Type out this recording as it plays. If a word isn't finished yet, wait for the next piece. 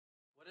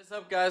What is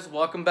up, guys?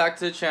 Welcome back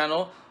to the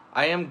channel.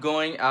 I am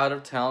going out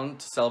of town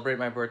to celebrate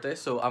my birthday,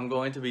 so I'm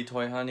going to be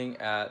toy hunting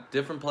at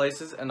different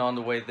places, and on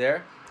the way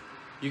there,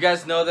 you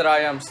guys know that I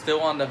am still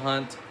on the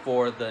hunt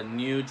for the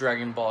new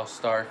Dragon Ball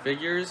Star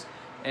figures,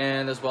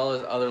 and as well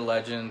as other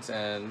legends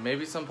and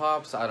maybe some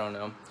pops, I don't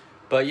know.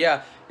 But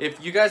yeah,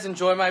 if you guys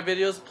enjoy my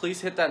videos, please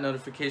hit that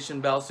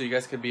notification bell so you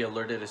guys can be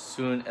alerted as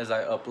soon as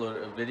I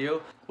upload a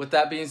video. With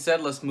that being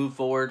said, let's move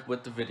forward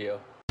with the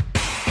video.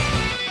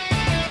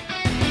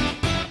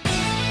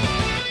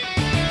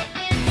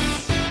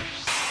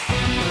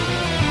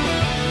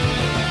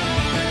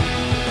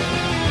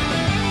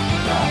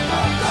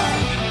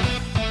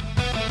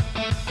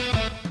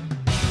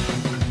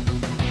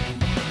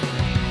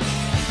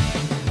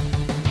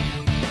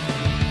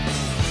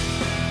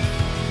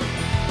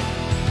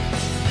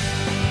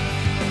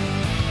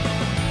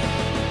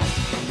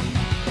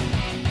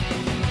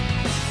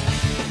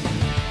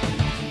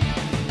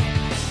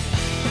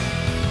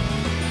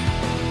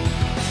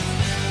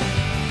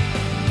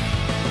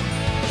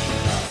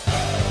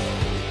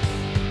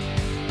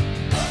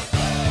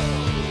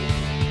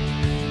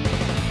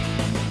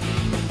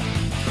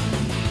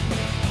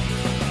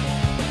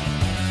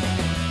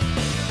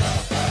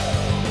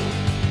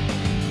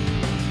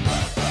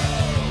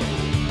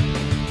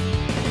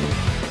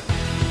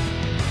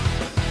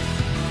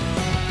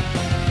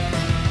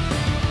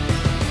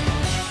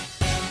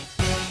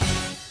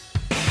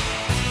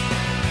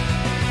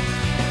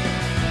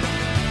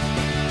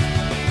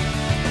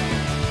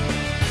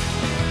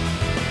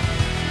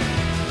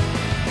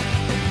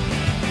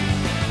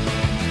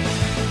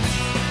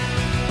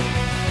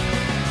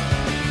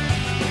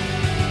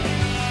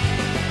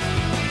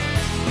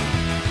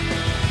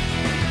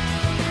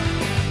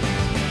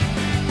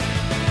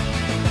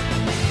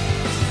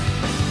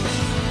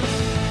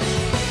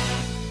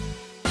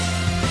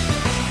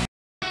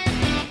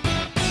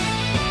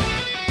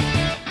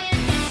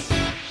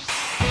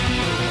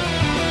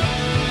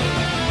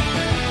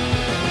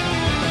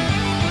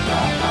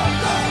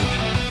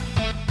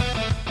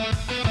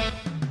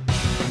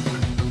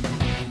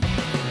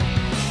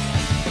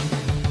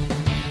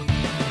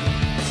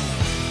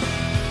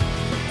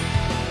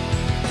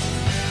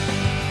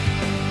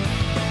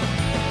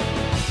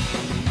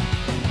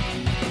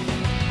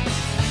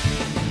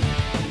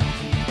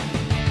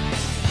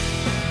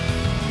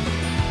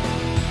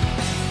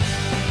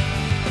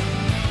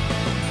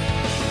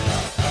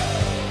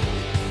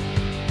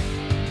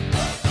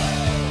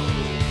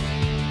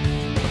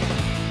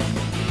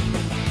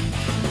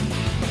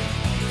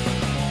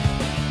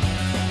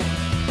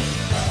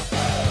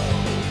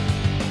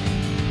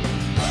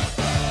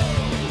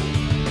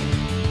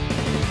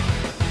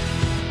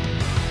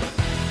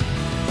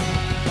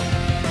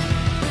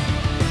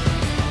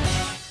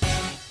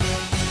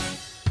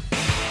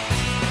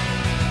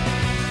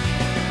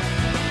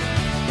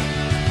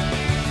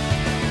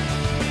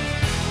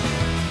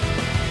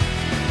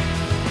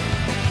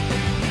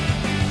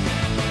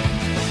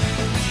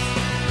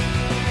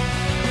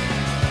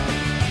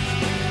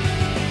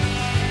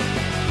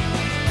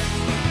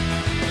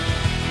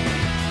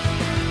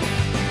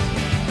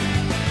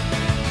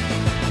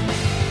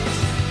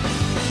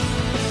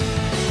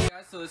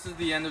 So this is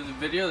the end of the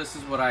video. This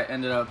is what I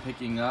ended up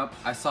picking up.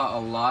 I saw a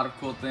lot of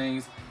cool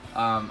things.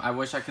 I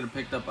wish I could have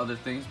picked up other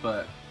things,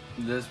 but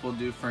this will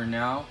do for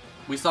now.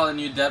 We saw the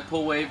new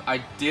Deadpool wave.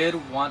 I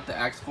did want the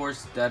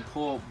X-Force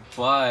Deadpool,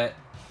 but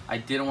I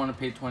didn't want to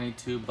pay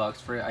 22 bucks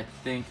for it. I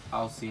think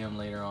I'll see him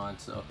later on,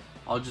 so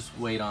I'll just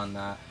wait on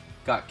that.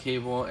 Got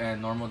Cable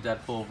and normal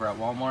Deadpool over at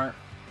Walmart.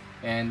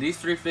 And these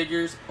three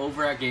figures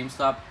over at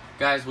GameStop.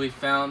 Guys, we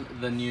found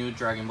the new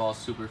Dragon Ball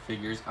Super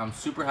figures. I'm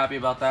super happy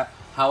about that.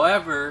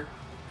 However,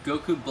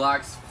 Goku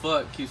Black's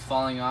foot keeps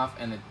falling off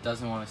and it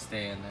doesn't want to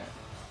stay in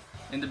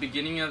there. In the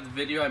beginning of the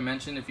video, I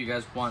mentioned if you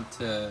guys want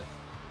to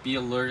be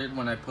alerted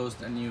when I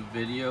post a new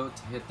video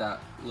to hit that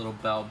little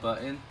bell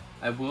button.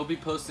 I will be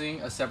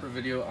posting a separate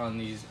video on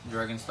these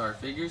Dragon Star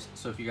figures,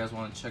 so if you guys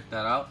want to check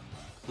that out,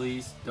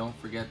 please don't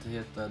forget to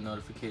hit the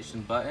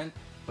notification button.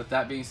 With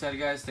that being said,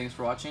 guys, thanks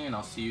for watching, and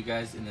I'll see you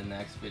guys in the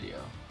next video.